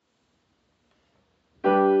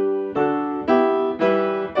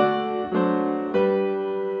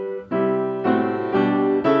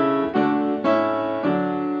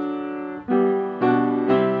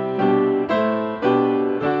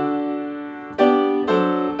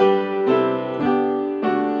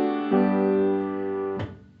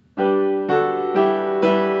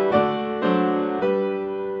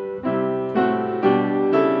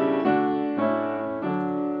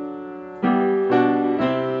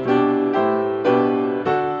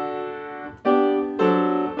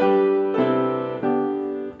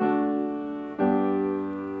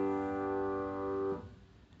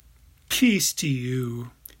Peace to you,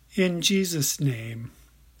 in Jesus' name.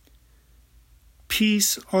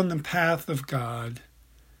 Peace on the path of God.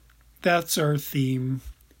 That's our theme.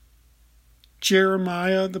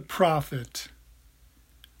 Jeremiah the prophet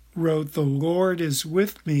wrote, "The Lord is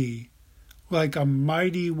with me like a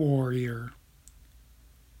mighty warrior."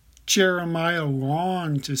 Jeremiah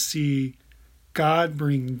longed to see God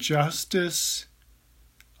bring justice.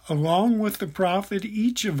 Along with the prophet,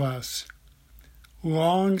 each of us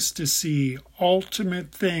longs to see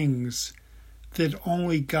ultimate things that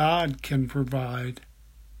only God can provide.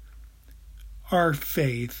 Our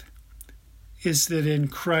faith is that in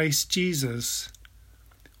Christ Jesus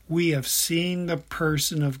we have seen the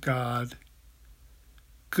person of God.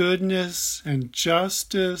 Goodness and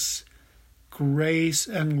justice, grace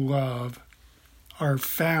and love are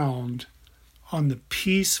found on the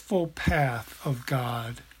peaceful path of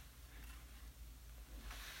God.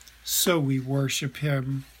 So we worship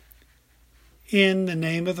Him in the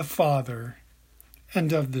name of the Father,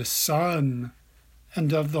 and of the Son,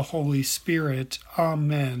 and of the Holy Spirit.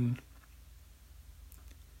 Amen.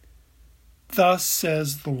 Thus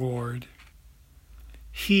says the Lord,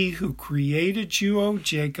 He who created you, O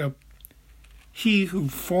Jacob, He who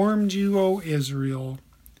formed you, O Israel,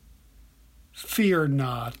 fear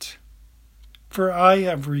not, for I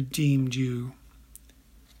have redeemed you.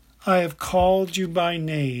 I have called you by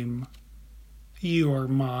name. You are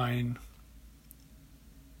mine.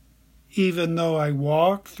 Even though I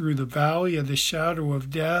walk through the valley of the shadow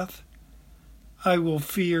of death, I will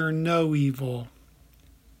fear no evil,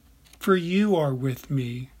 for you are with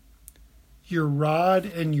me. Your rod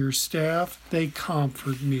and your staff, they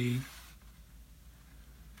comfort me.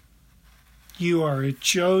 You are a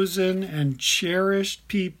chosen and cherished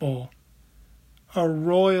people, a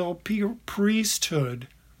royal priesthood,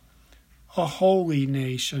 a holy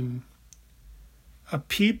nation, a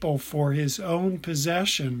people for His own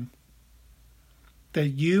possession,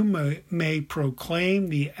 that you may proclaim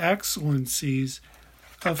the excellencies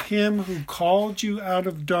of Him who called you out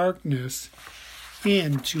of darkness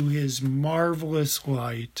into His marvelous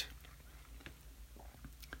light.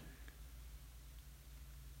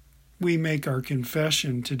 We make our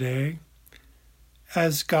confession today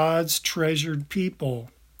as God's treasured people.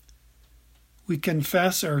 We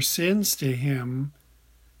confess our sins to Him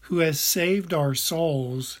who has saved our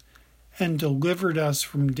souls and delivered us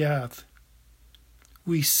from death.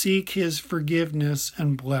 We seek His forgiveness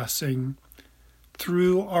and blessing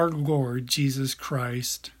through our Lord Jesus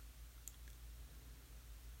Christ.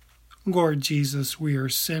 Lord Jesus, we are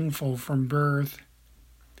sinful from birth,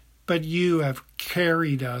 but you have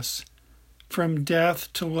carried us from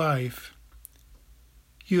death to life.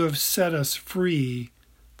 You have set us free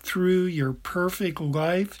through your perfect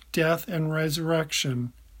life, death, and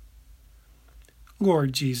resurrection.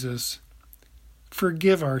 Lord Jesus,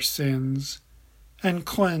 forgive our sins and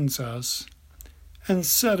cleanse us, and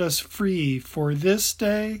set us free for this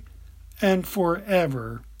day and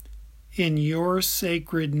forever. In your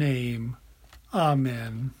sacred name.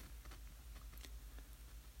 Amen.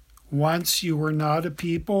 Once you were not a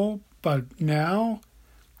people, but now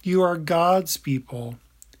you are God's people.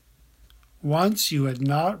 Once you had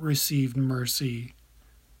not received mercy,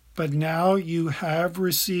 but now you have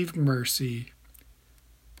received mercy.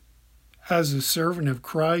 As a servant of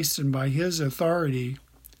Christ and by His authority,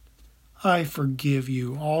 I forgive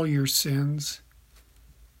you all your sins.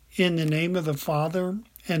 In the name of the Father,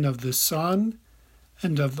 and of the Son,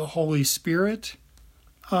 and of the Holy Spirit.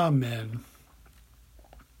 Amen.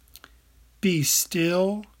 Be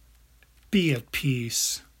still, be at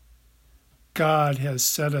peace. God has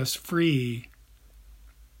set us free.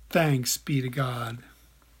 Thanks be to God.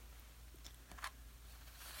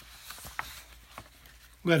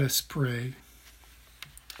 Let us pray.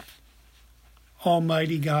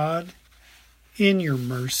 Almighty God, in your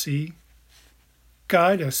mercy,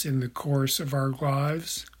 guide us in the course of our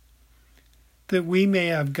lives, that we may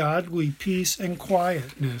have godly peace and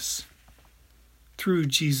quietness. Through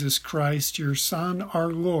Jesus Christ, your Son,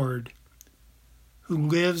 our Lord, who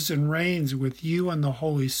lives and reigns with you and the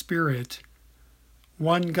Holy Spirit,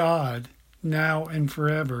 one God, now and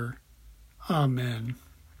forever. Amen.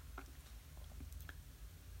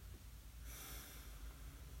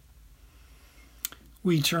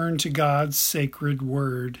 We turn to God's sacred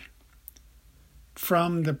word.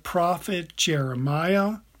 From the prophet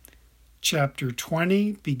Jeremiah, chapter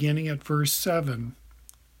 20, beginning at verse 7.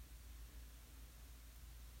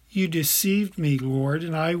 You deceived me, Lord,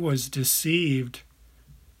 and I was deceived.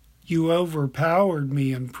 You overpowered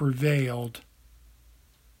me and prevailed.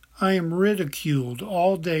 I am ridiculed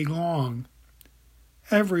all day long.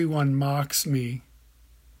 Everyone mocks me.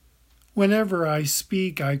 Whenever I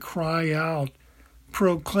speak, I cry out,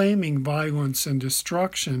 proclaiming violence and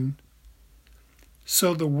destruction.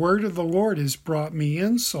 So the word of the Lord has brought me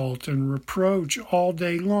insult and reproach all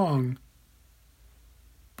day long.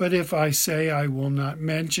 But if I say I will not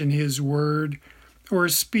mention his word or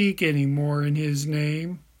speak any more in his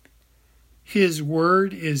name, his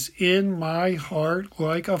word is in my heart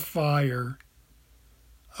like a fire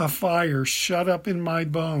shut up in my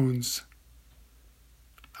bones.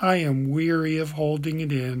 I am weary of holding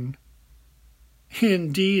it in.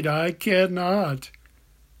 Indeed, I cannot.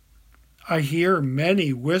 I hear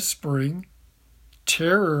many whispering,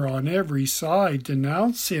 terror on every side,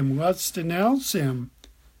 denounce him, let's denounce him.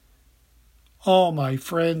 All my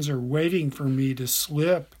friends are waiting for me to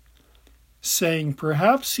slip, saying,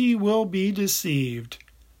 perhaps he will be deceived.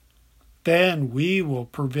 Then we will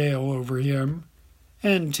prevail over him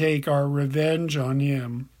and take our revenge on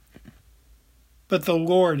him. But the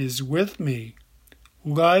Lord is with me,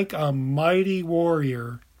 like a mighty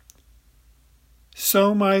warrior.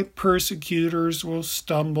 So my persecutors will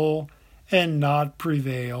stumble and not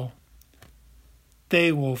prevail.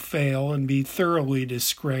 They will fail and be thoroughly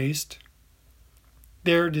disgraced.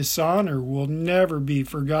 Their dishonor will never be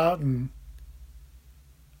forgotten.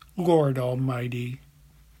 Lord Almighty,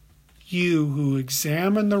 you who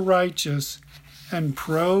examine the righteous and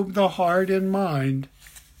probe the heart and mind,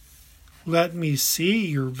 let me see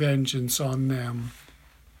your vengeance on them.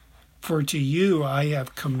 For to you I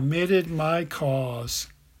have committed my cause.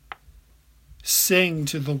 Sing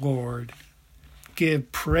to the Lord.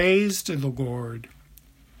 Give praise to the Lord.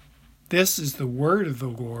 This is the word of the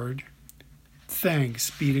Lord.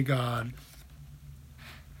 Thanks be to God.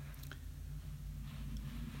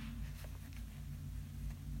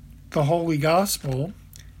 The Holy Gospel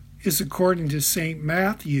is according to St.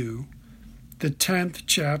 Matthew, the 10th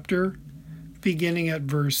chapter, beginning at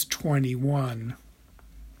verse 21.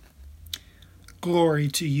 Glory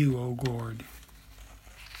to you, O Lord.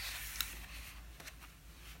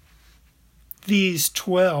 These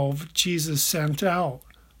 12 Jesus sent out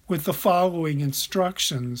with the following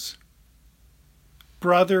instructions.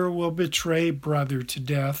 Brother will betray brother to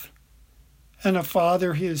death, and a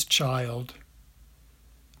father his child.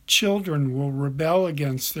 Children will rebel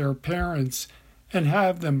against their parents and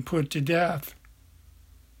have them put to death.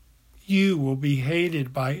 You will be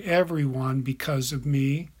hated by everyone because of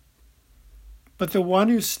me, but the one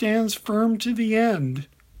who stands firm to the end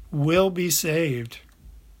will be saved.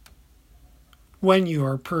 When you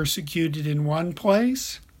are persecuted in one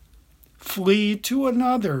place, flee to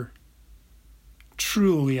another.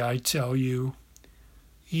 Truly, I tell you,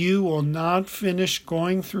 you will not finish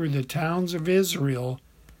going through the towns of Israel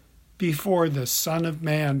before the Son of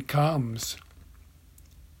Man comes.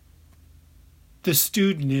 The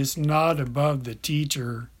student is not above the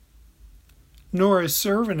teacher, nor a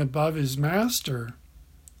servant above his master.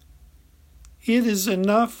 It is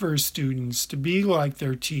enough for students to be like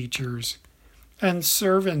their teachers, and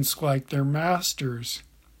servants like their masters.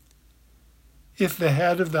 If the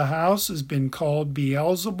head of the house has been called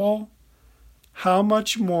Beelzebul, how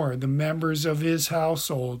much more the members of his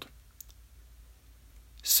household?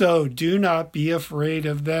 So do not be afraid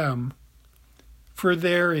of them, for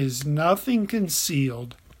there is nothing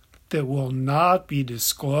concealed that will not be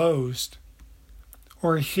disclosed,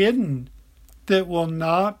 or hidden that will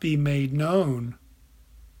not be made known.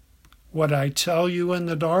 What I tell you in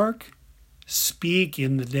the dark, speak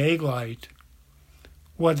in the daylight.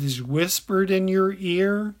 What is whispered in your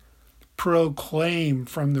ear, proclaim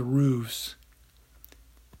from the roofs.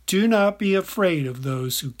 Do not be afraid of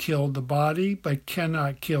those who kill the body but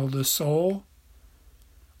cannot kill the soul.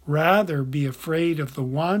 Rather be afraid of the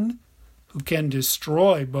one who can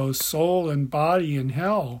destroy both soul and body in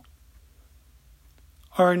hell.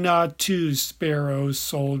 Are not 2 sparrows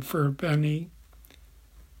sold for a penny?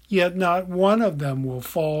 Yet not one of them will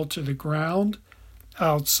fall to the ground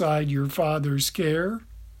outside your Father's care.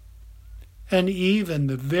 And even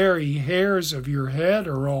the very hairs of your head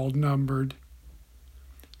are all numbered.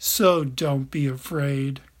 So don't be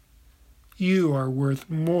afraid. You are worth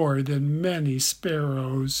more than many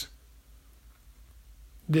sparrows.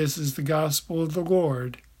 This is the gospel of the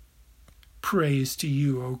Lord. Praise to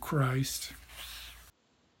you, O Christ.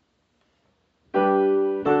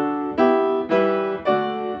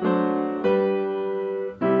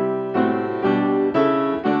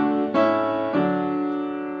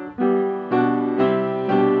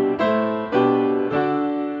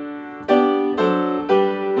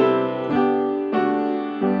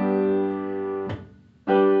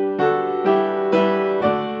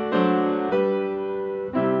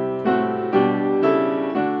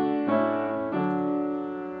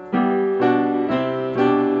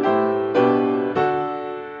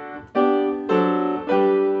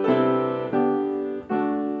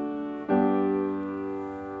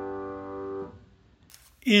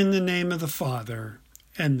 In the name of the Father,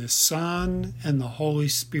 and the Son, and the Holy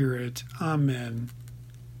Spirit. Amen.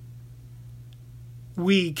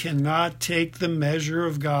 We cannot take the measure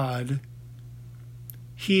of God.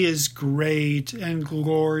 He is great and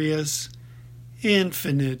glorious,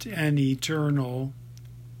 infinite and eternal.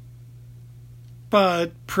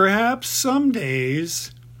 But perhaps some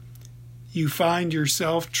days you find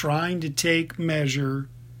yourself trying to take measure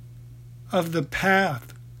of the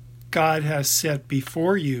path God has set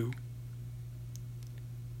before you.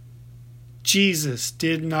 Jesus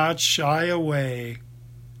did not shy away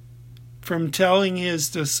from telling his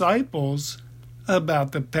disciples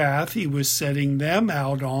about the path he was setting them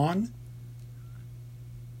out on.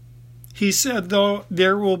 He said, though,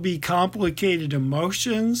 there will be complicated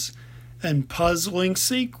emotions and puzzling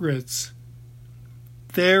secrets.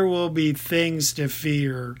 There will be things to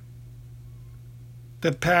fear.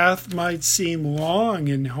 The path might seem long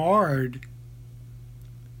and hard,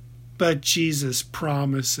 but Jesus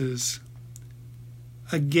promises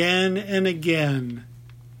again and again,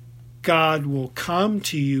 God will come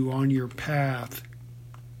to you on your path.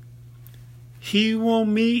 He will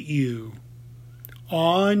meet you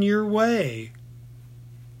on your way,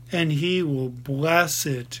 and he will bless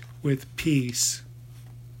it with peace.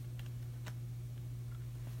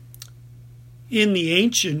 In the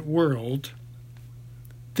ancient world,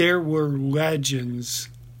 there were legends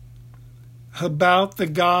about the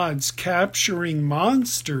gods capturing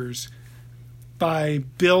monsters by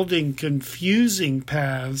building confusing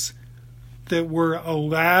paths that were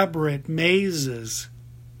elaborate mazes.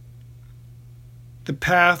 The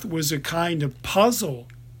path was a kind of puzzle,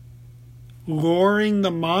 luring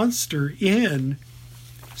the monster in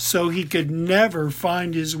so he could never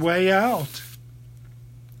find his way out.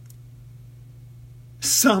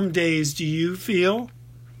 Some days do you feel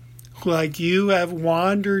like you have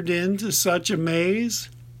wandered into such a maze?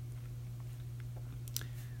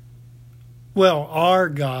 Well, our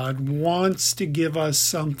God wants to give us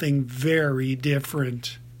something very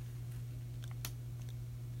different.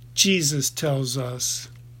 Jesus tells us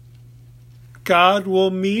God will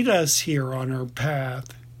meet us here on our path,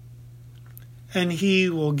 and he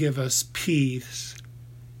will give us peace.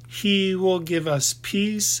 He will give us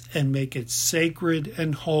peace and make it sacred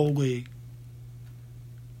and holy.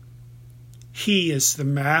 He is the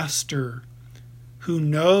Master who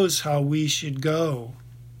knows how we should go.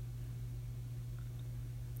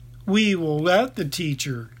 We will let the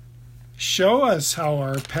teacher show us how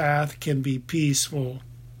our path can be peaceful,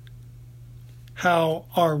 how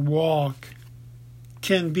our walk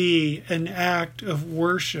can be an act of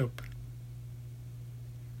worship.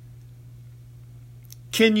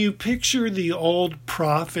 Can you picture the old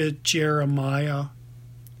prophet Jeremiah?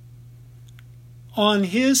 On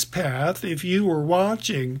his path, if you were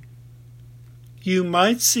watching, you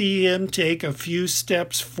might see him take a few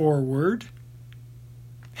steps forward,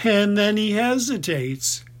 and then he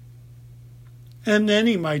hesitates. And then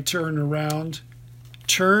he might turn around,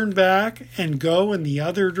 turn back, and go in the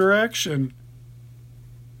other direction.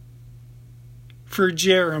 For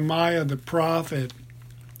Jeremiah the prophet,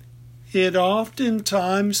 it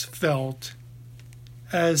oftentimes felt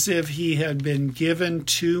as if he had been given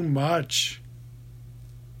too much.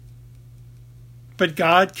 But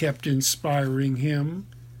God kept inspiring him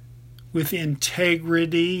with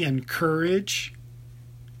integrity and courage.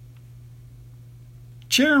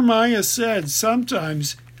 Jeremiah said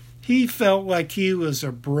sometimes he felt like he was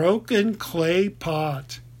a broken clay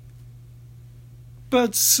pot.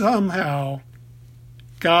 But somehow,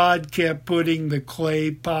 God kept putting the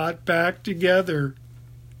clay pot back together.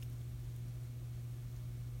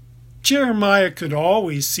 Jeremiah could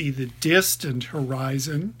always see the distant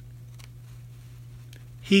horizon.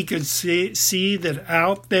 He could see that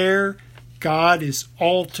out there, God is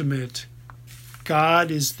ultimate. God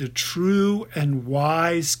is the true and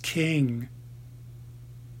wise King.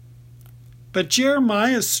 But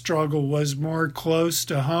Jeremiah's struggle was more close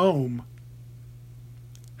to home.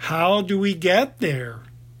 How do we get there?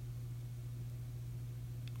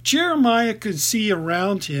 Jeremiah could see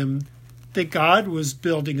around him that God was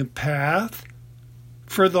building a path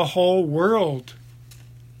for the whole world,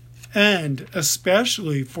 and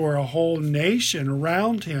especially for a whole nation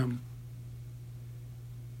around him.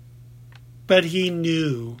 But he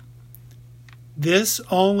knew this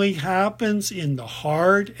only happens in the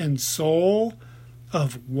heart and soul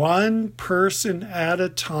of one person at a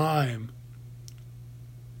time.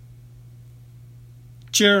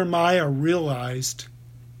 Jeremiah realized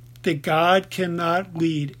that God cannot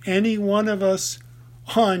lead any one of us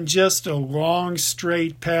on just a long,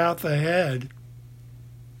 straight path ahead.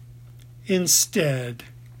 Instead,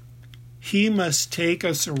 He must take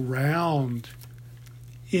us around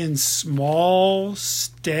in small,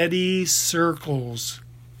 steady circles.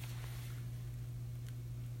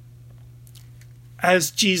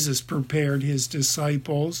 As Jesus prepared his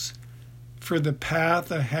disciples for the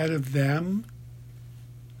path ahead of them,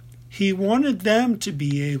 he wanted them to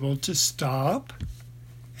be able to stop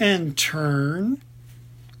and turn,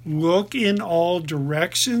 look in all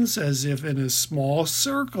directions as if in a small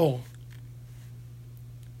circle.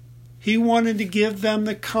 He wanted to give them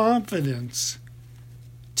the confidence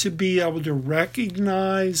to be able to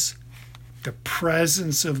recognize the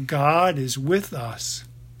presence of God is with us.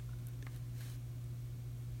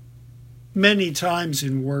 Many times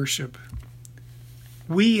in worship,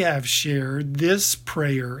 we have shared this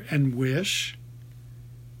prayer and wish.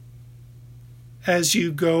 As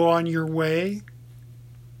you go on your way,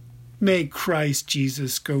 may Christ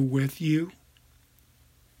Jesus go with you.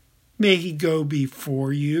 May he go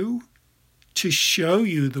before you to show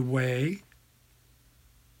you the way.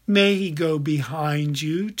 May he go behind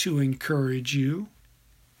you to encourage you.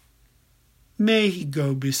 May he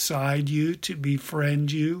go beside you to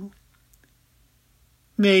befriend you.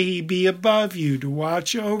 May he be above you to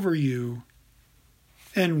watch over you,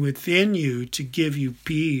 and within you to give you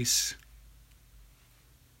peace.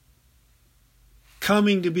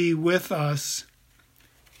 Coming to be with us,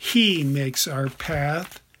 he makes our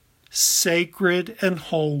path sacred and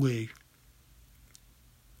holy.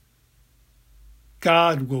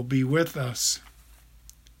 God will be with us.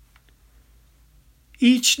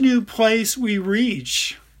 Each new place we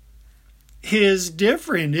reach is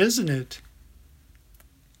different, isn't it?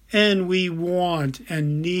 And we want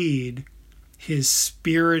and need his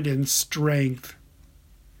spirit and strength.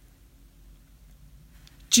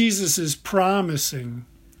 Jesus is promising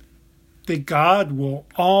that God will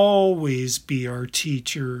always be our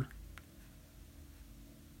teacher.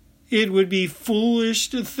 It would be foolish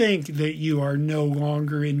to think that you are no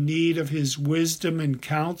longer in need of his wisdom and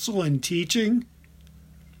counsel and teaching.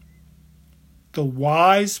 The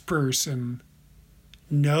wise person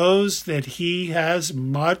knows that he has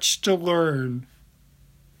much to learn.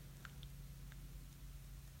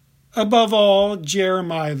 Above all,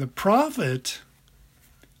 Jeremiah the prophet,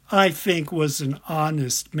 I think, was an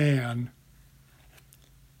honest man.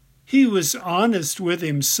 He was honest with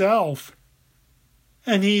himself,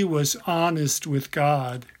 and he was honest with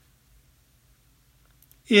God.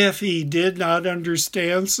 If he did not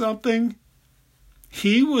understand something,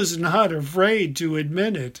 he was not afraid to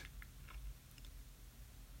admit it.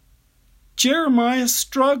 Jeremiah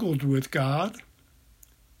struggled with God.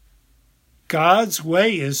 God's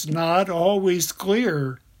way is not always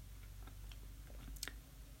clear.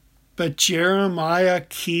 But Jeremiah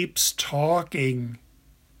keeps talking.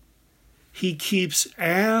 He keeps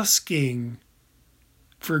asking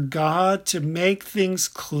for God to make things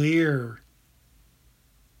clear.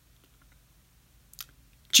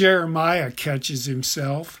 Jeremiah catches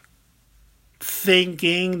himself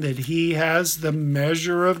thinking that he has the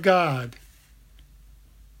measure of God.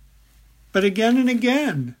 But again and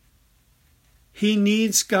again, he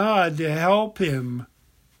needs God to help him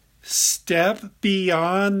step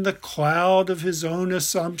beyond the cloud of his own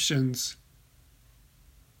assumptions.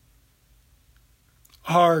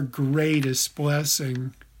 Our greatest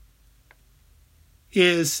blessing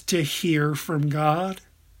is to hear from God.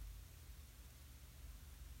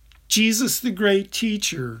 Jesus, the great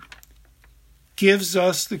teacher, gives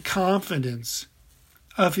us the confidence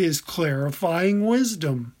of his clarifying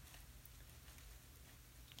wisdom.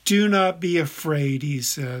 Do not be afraid, he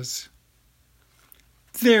says.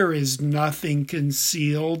 There is nothing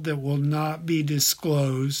concealed that will not be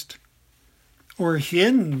disclosed, or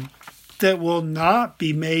hidden that will not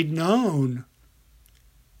be made known.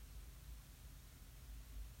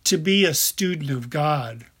 To be a student of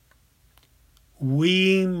God,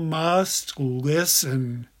 we must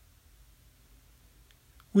listen.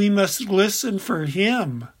 We must listen for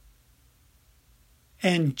him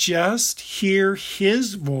and just hear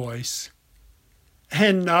his voice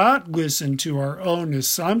and not listen to our own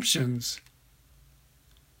assumptions.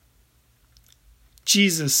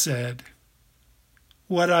 Jesus said,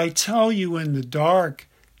 "What I tell you in the dark,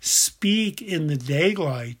 speak in the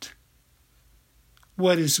daylight.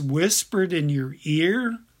 What is whispered in your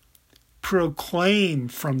ear, proclaim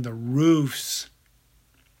from the roofs."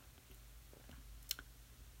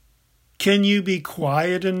 Can you be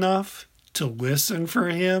quiet enough to listen for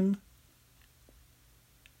him?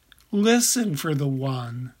 Listen for the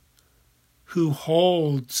one who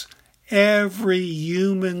holds every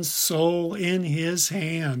human soul in his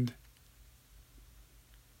hand.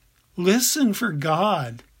 Listen for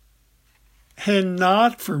God and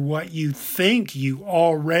not for what you think you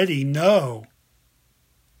already know.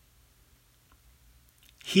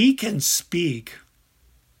 He can speak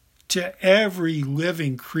to every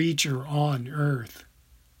living creature on earth.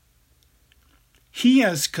 He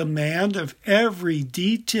has command of every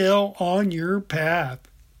detail on your path.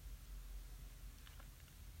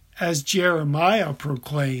 As Jeremiah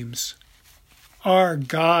proclaims, our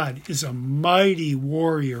God is a mighty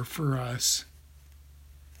warrior for us.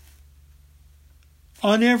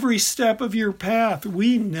 On every step of your path,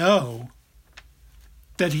 we know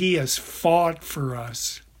that He has fought for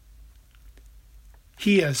us.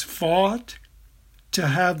 He has fought to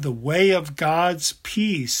have the way of God's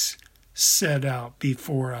peace set out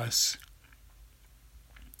before us.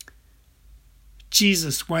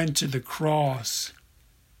 Jesus went to the cross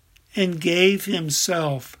and gave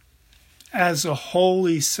Himself as a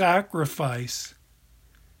holy sacrifice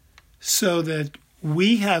so that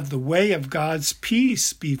we have the way of God's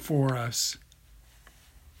peace before us.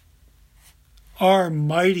 Our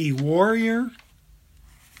mighty warrior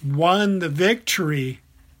won the victory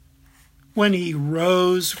when He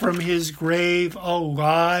rose from His grave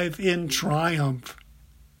alive in triumph.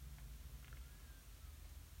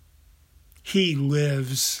 He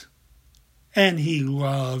lives and He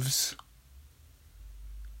loves.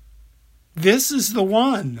 This is the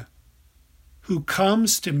one who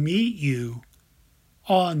comes to meet you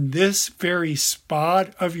on this very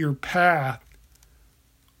spot of your path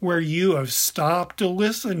where you have stopped to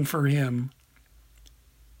listen for Him.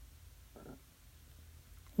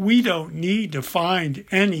 We don't need to find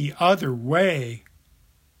any other way.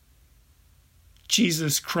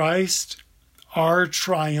 Jesus Christ, our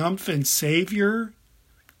triumphant Savior,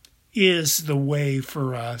 is the way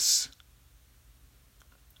for us.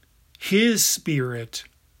 His Spirit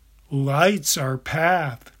lights our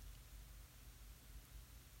path.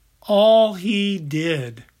 All He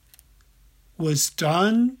did was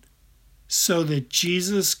done so that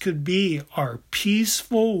Jesus could be our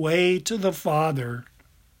peaceful way to the Father.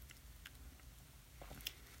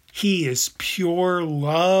 He is pure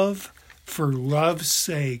love for love's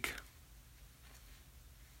sake.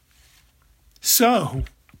 So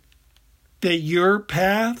that your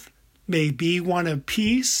path may be one of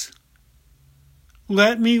peace,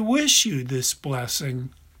 let me wish you this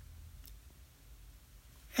blessing.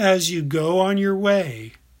 As you go on your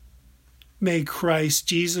way, may Christ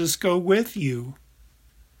Jesus go with you.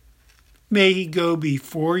 May He go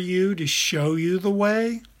before you to show you the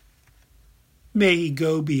way. May He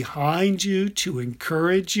go behind you to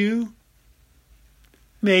encourage you.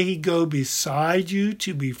 May He go beside you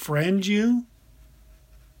to befriend you,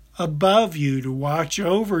 above you to watch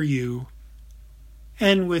over you,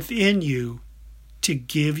 and within you to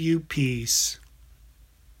give you peace.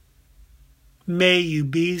 May you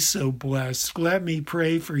be so blessed. Let me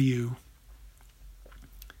pray for you.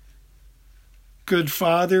 Good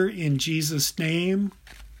Father, in Jesus' name,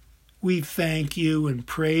 we thank you and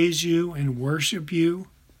praise you and worship you.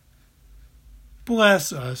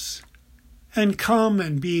 Bless us and come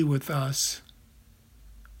and be with us,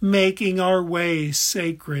 making our way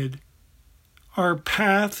sacred, our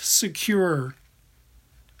path secure,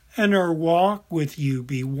 and our walk with you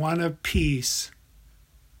be one of peace.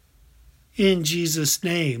 In Jesus'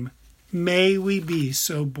 name, may we be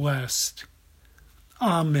so blessed.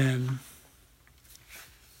 Amen.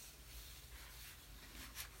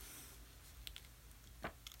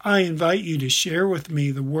 I invite you to share with me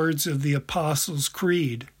the words of the Apostles'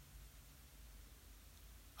 Creed.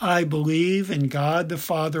 I believe in God the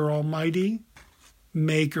Father Almighty,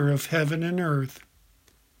 maker of heaven and earth,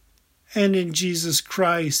 and in Jesus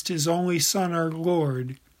Christ, His only Son, our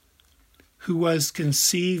Lord, who was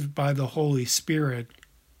conceived by the Holy Spirit,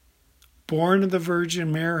 born of the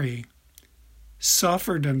Virgin Mary,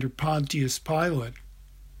 suffered under Pontius Pilate,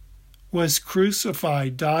 was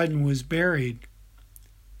crucified, died, and was buried.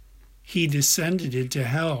 He descended into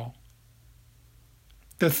hell.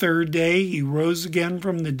 The third day He rose again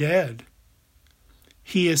from the dead.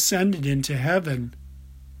 He ascended into heaven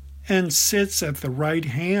and sits at the right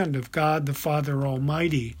hand of God the Father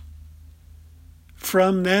Almighty.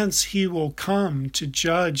 From thence He will come to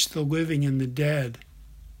judge the living and the dead.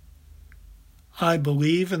 I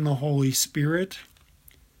believe in the Holy Spirit,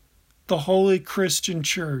 the holy Christian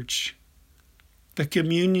Church, the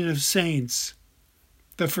communion of saints,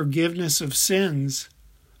 the forgiveness of sins,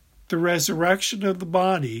 the resurrection of the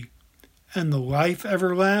body, and the life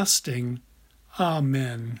everlasting.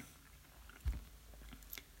 Amen.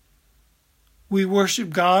 We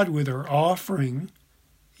worship God with our offering.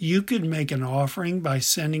 You could make an offering by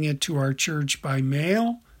sending it to our church by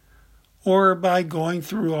mail, or by going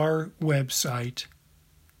through our website.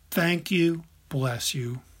 Thank you. Bless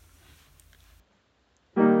you.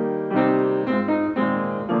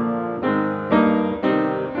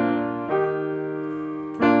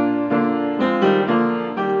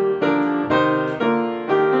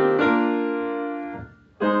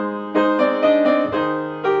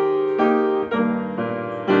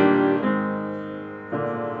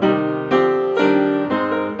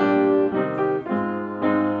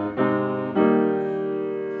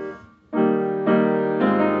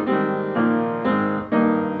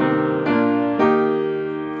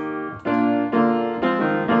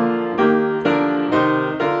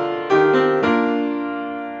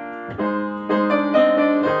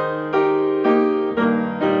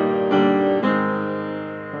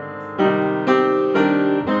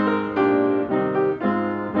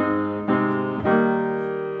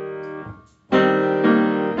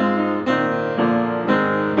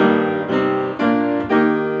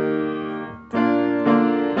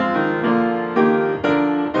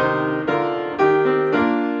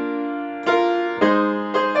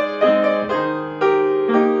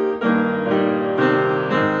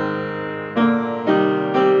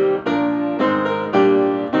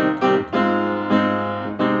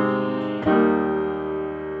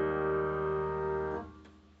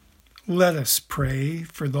 Let us pray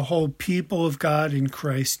for the whole people of God in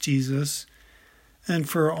Christ Jesus, and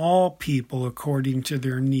for all people according to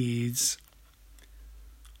their needs.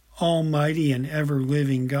 Almighty and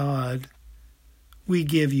ever-living God, we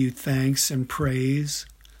give you thanks and praise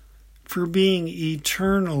for being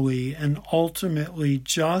eternally and ultimately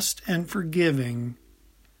just and forgiving.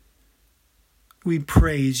 We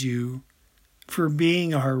praise you for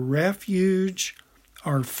being our refuge,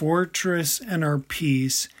 our fortress, and our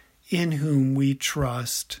peace, in whom we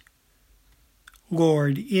trust.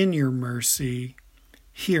 Lord, in your mercy,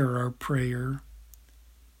 hear our prayer.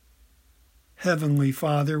 Heavenly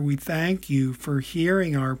Father, we thank you for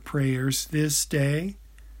hearing our prayers this day,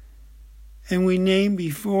 and we name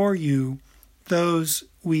before you those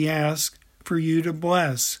we ask for you to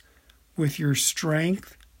bless with your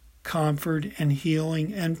strength, comfort, and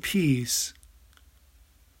healing and peace.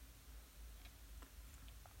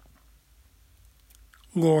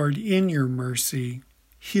 Lord, in your mercy,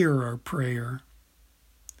 hear our prayer.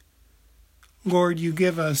 Lord, you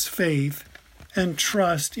give us faith and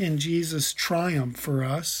trust in Jesus' triumph for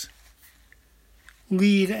us.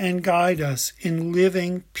 Lead and guide us in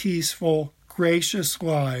living, peaceful, gracious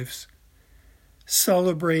lives,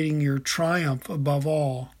 celebrating your triumph above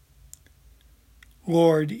all.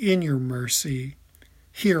 Lord, in your mercy,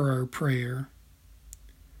 hear our prayer.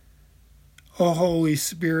 O Holy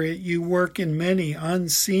Spirit, you work in many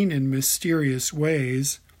unseen and mysterious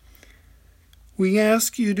ways. We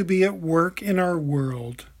ask you to be at work in our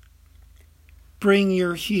world. Bring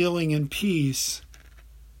your healing and peace.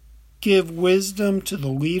 Give wisdom to the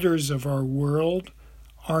leaders of our world,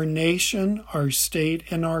 our nation, our state,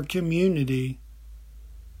 and our community.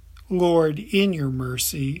 Lord, in your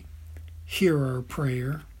mercy, hear our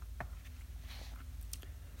prayer.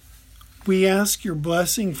 We ask your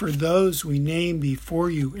blessing for those we name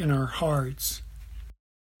before you in our hearts.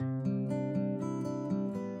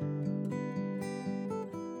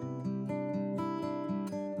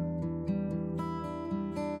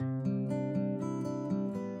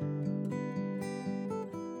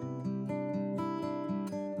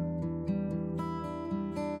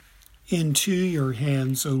 Into your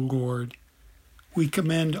hands, O Lord, we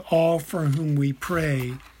commend all for whom we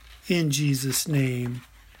pray, in Jesus' name.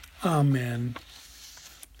 Amen.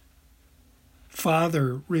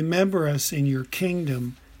 Father, remember us in your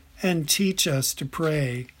kingdom and teach us to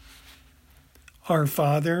pray. Our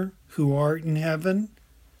Father, who art in heaven,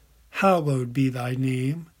 hallowed be thy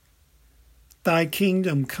name. Thy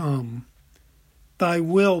kingdom come. Thy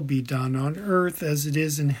will be done on earth as it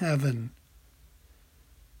is in heaven.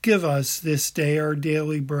 Give us this day our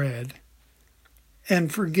daily bread,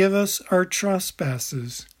 and forgive us our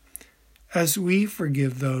trespasses, as we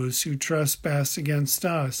forgive those who trespass against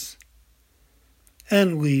us.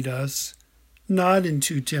 And lead us not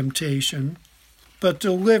into temptation, but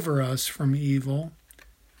deliver us from evil.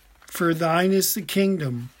 For thine is the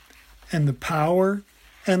kingdom, and the power,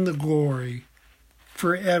 and the glory,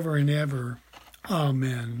 forever and ever.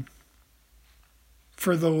 Amen.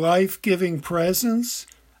 For the life-giving presence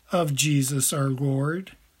of Jesus our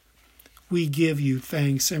Lord, we give you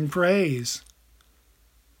thanks and praise.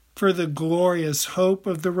 For the glorious hope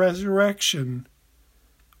of the resurrection,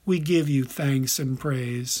 we give you thanks and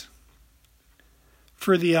praise.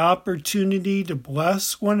 For the opportunity to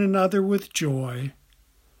bless one another with joy,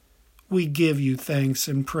 we give you thanks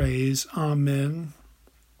and praise. Amen.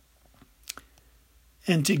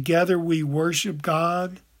 And together we worship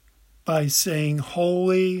God by saying,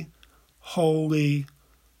 Holy, holy,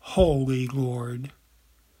 holy Lord,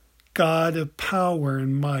 God of power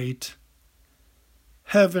and might.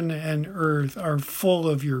 Heaven and earth are full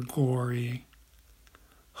of your glory.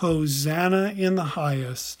 Hosanna in the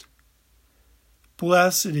highest.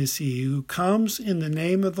 Blessed is he who comes in the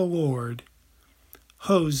name of the Lord.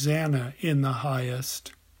 Hosanna in the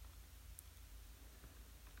highest.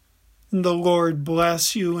 The Lord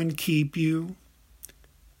bless you and keep you.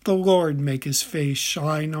 The Lord make his face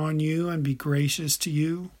shine on you and be gracious to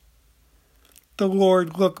you. The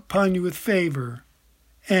Lord look upon you with favor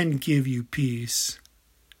and give you peace.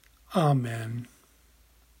 Amen.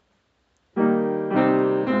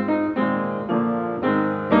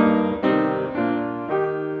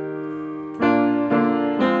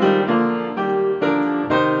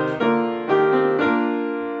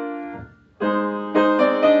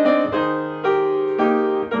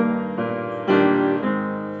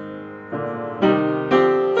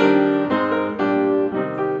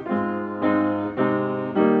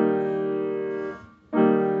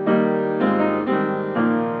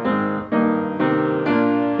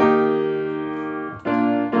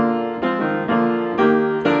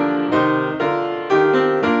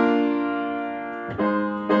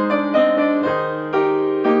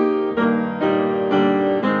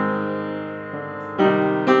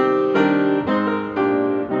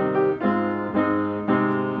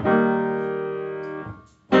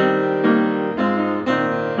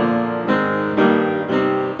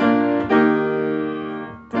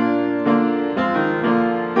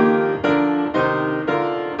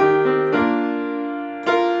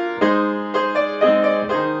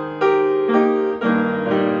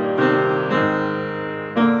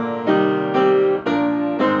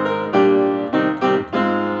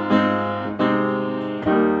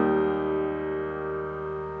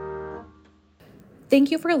 Thank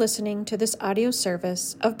you for listening to this audio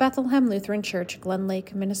service of Bethlehem Lutheran Church, Glen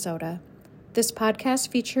Lake, Minnesota. This podcast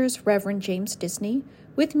features Reverend James Disney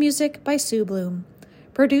with music by Sue Bloom,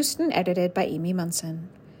 produced and edited by Amy Munson.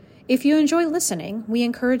 If you enjoy listening, we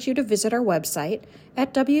encourage you to visit our website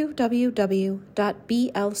at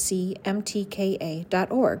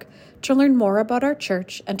www.blcmtka.org to learn more about our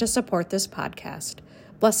church and to support this podcast.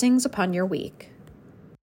 Blessings upon your week.